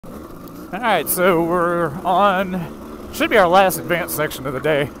Alright, so we're on, should be our last advanced section of the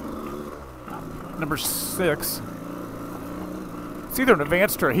day. Number 6. It's either an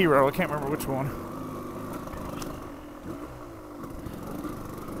advanced or a hero, I can't remember which one.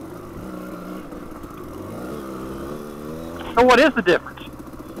 So what is the difference?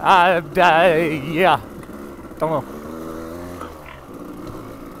 Yeah. Don't know.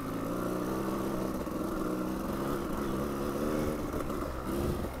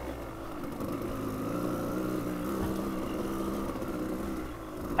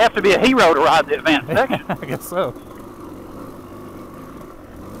 Have to be a hero to ride the advanced section. I guess so.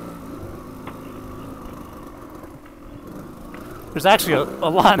 There's actually a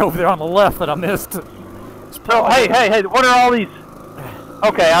line over there on the left that I missed. So, hey, what are all these?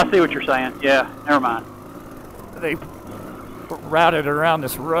 Okay, I see what you're saying. Yeah, never mind. They routed around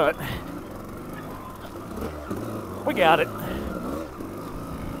this rut. We got it.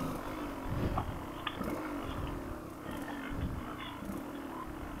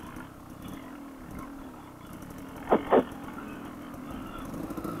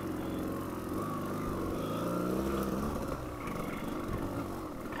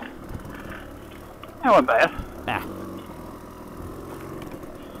 That wasn't bad. Nah.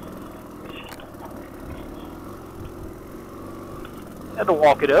 Had to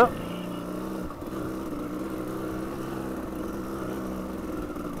walk it up.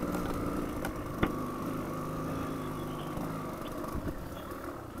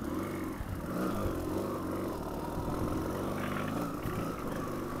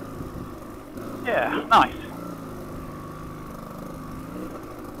 Yeah, nice.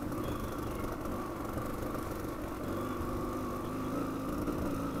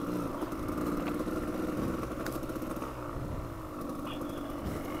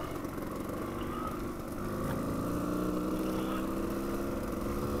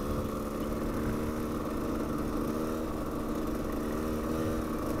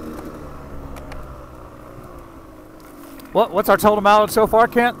 What's our total mileage so far,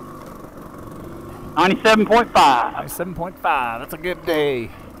 Kent? 97.5. 7.5. That's a good day.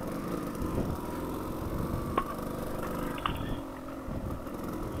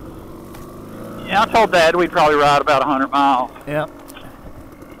 Yeah, I told Dad we'd probably ride about 100 miles. Yep.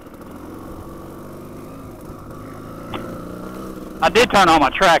 I did turn on my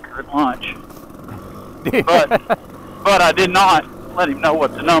tracker at lunch, but I did not let him know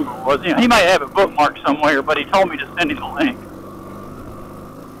what the number was. You know, he may have it bookmarked somewhere, but he told me to send him the link.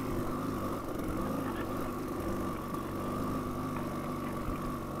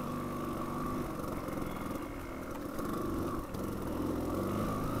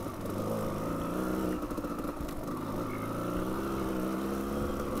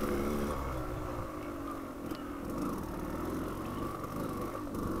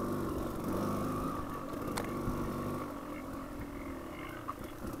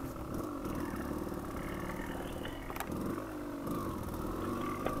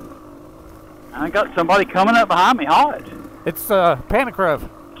 I got somebody coming up behind me hard. It's Panic Rev.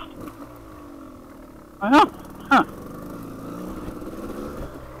 Huh.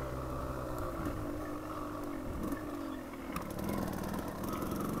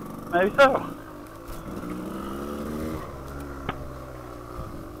 Maybe so.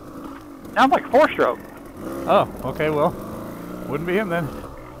 Sounds like 4-stroke. Oh, okay, well, wouldn't be him then.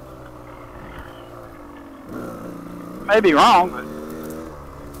 May be wrong, but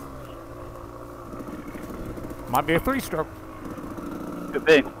might be a 3-stroke. could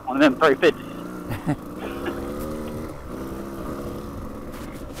be one of them 350s.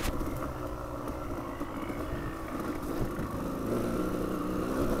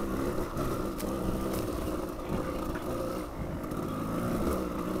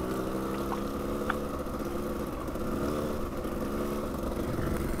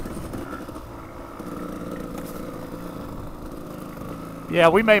 Yeah,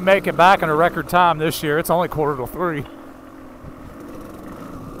 we may make it back in a record time this year. It's only 2:45.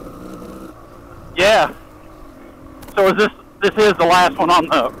 Yeah. So is this is the last one on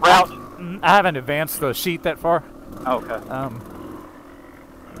the route? I haven't advanced the sheet that far. Okay.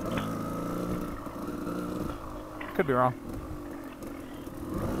 Could be wrong.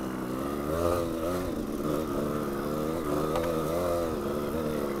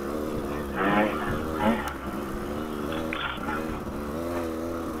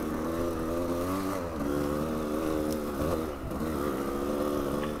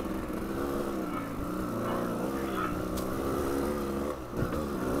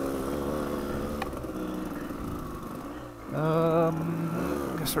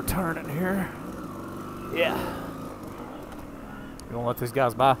 Guess we're turning here. Yeah. You won't let these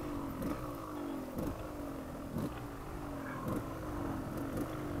guys by?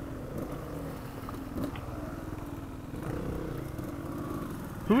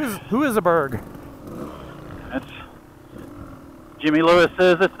 Who is a Berg? That's Jimmy Lewis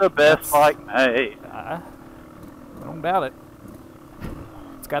says it's the best bike made. I don't doubt it.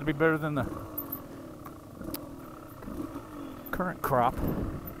 It's got to be better than the current crop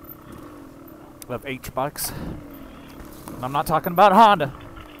of H bikes. And I'm not talking about Honda.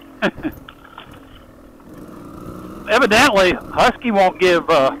 Evidently, Husky won't give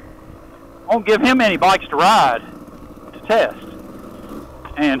him any bikes to ride to test,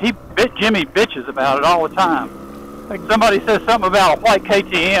 and Jimmy bitches about it all the time. Like somebody says something about a white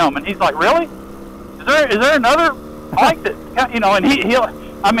KTM, and he's like, "Really? Is there another bike that And he'll.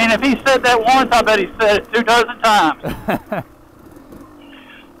 I mean, if he said that once, I bet he said it 24 times.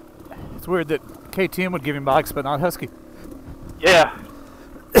 It's weird that KTM would give him bikes, but not Husky. Yeah.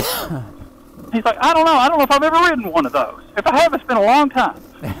 He's like, I don't know if I've ever ridden one of those. If I have, it's been a long time.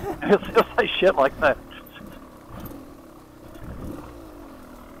 He'll say shit like that.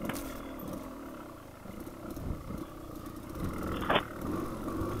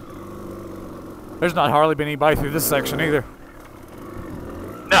 There's not hardly been anybody through this section either.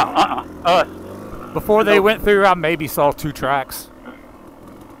 No, Before they went through, I maybe saw 2 tracks.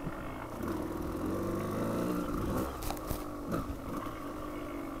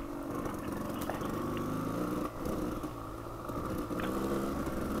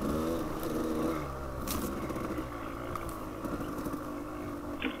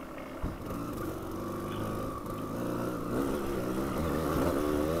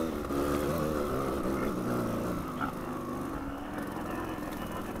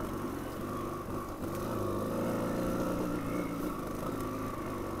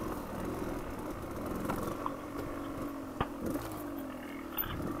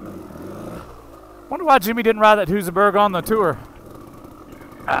 Wonder why Jimmy didn't ride that Husaberg on the tour.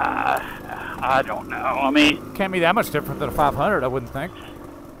 I don't know. I mean, Can't be that much different than a 500, I wouldn't think.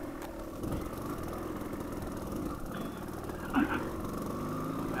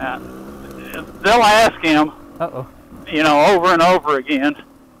 they'll ask him, over and over again,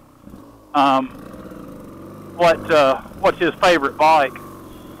 what's his favorite bike.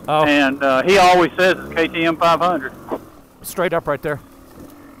 Oh. And he always says it's KTM 500. Straight up right there.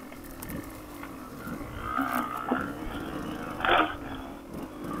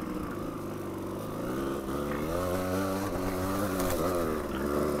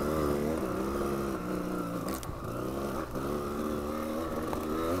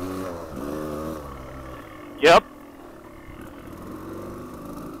 Yep.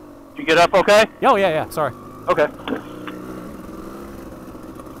 Did you get up okay? Oh, yeah, sorry. Okay.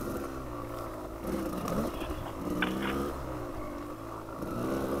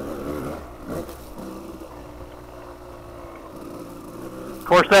 Of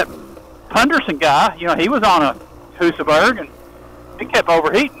course, that Punderson guy, he was on a Husaberg, and it kept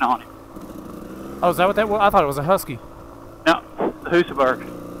overheating on him. Oh, is that what that was? I thought it was a Husky. No, the Husaberg.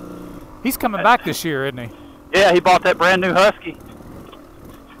 He's coming back this year, isn't he? Yeah, he bought that brand new Husky.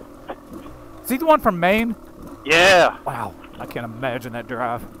 Is he the one from Maine? Yeah. Wow, I can't imagine that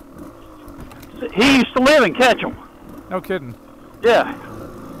drive. He used to live in Ketchum. No kidding. Yeah.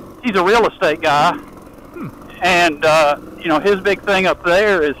 He's a real estate guy. And, his big thing up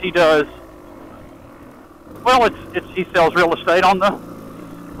there is he does, he sells real estate on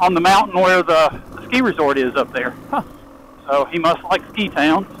the mountain where the ski resort is up there. Huh. So he must like ski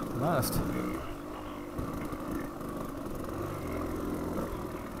towns. Must.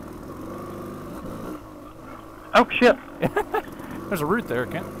 Oh, shit. There's a root there,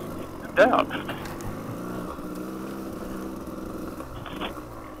 Kent. No doubt.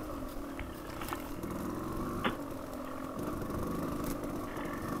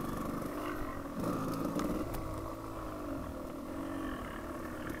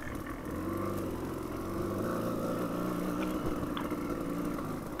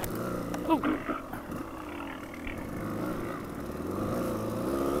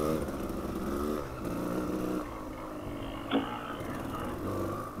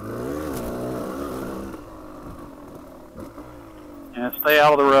 Yeah, stay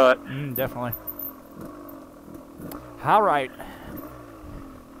out of the rut. Definitely. All right.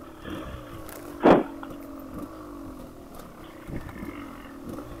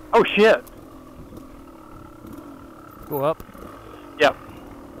 Oh, shit. Go up. Yep.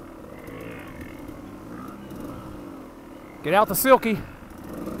 Get out the silky.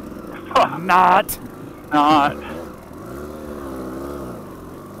 Not.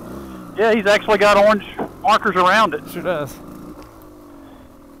 Yeah, he's actually got orange markers around it. Sure does.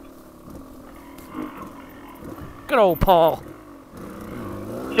 Good old Paul.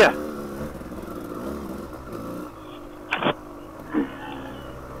 Yeah.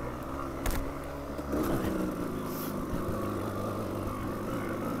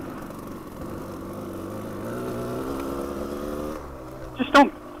 Just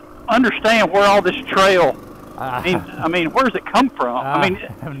don't understand where all this trail. I mean, where does it come from? I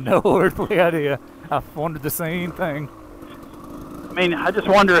have no earthly idea. I've wondered the same thing. I mean, I just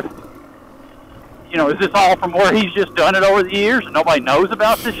wonder if, you know, is this all from where he's just done it over the years and nobody knows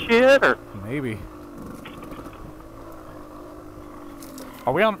about this shit, or maybe.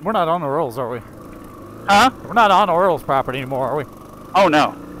 Are we on? We're not on the Earls, are we? Huh? We're not on the Earls property anymore, are we? Oh no.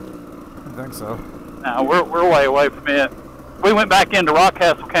 I don't think so. No, we're way away from it. We went back into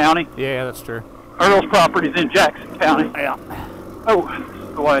Rockcastle County. Yeah, that's true. Earl's property's in Jackson County. Yeah. Oh, this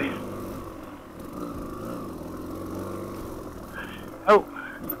is the way. Oh.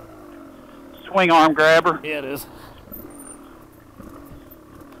 Swing arm grabber. Yeah, it is.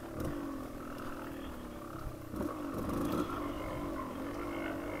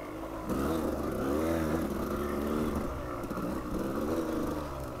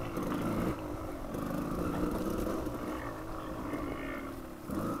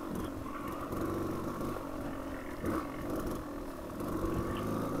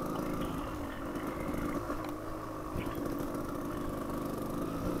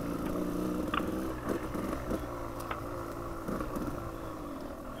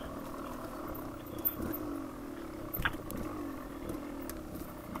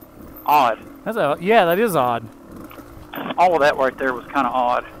 Odd. Yeah, that is odd. All of that right there was kind of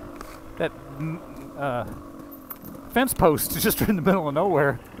odd. That fence post is just in the middle of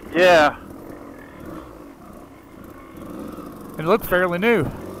nowhere. Yeah. And it looked fairly new.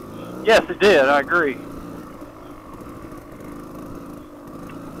 Yes, it did. I agree.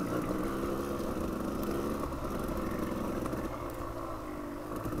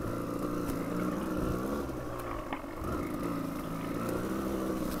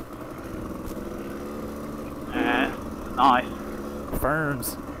 Nice.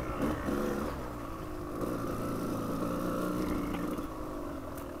 Ferns.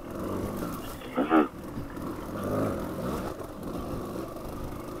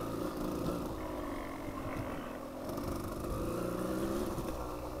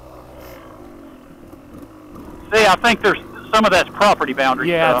 See, I think there's some of that's property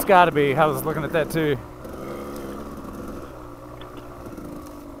boundary Yeah, stuff. it's got to be. I was looking at that too.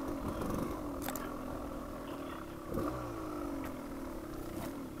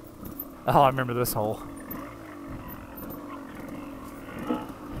 Oh, I remember this hole.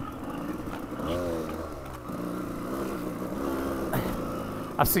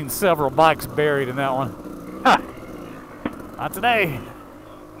 I've seen several bikes buried in that one. Huh. Not today.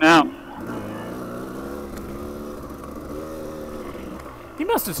 No. He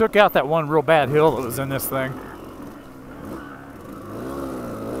must have took out that one real bad hill that was in this thing.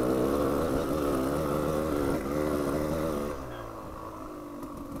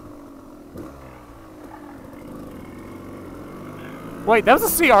 Wait, that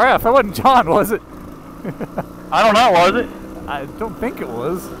was a CRF. That wasn't John, was it? I don't know, was it? I don't think it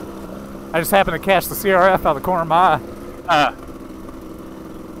was. I just happened to catch the CRF out of the corner of my eye.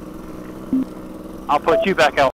 I'll put you back out.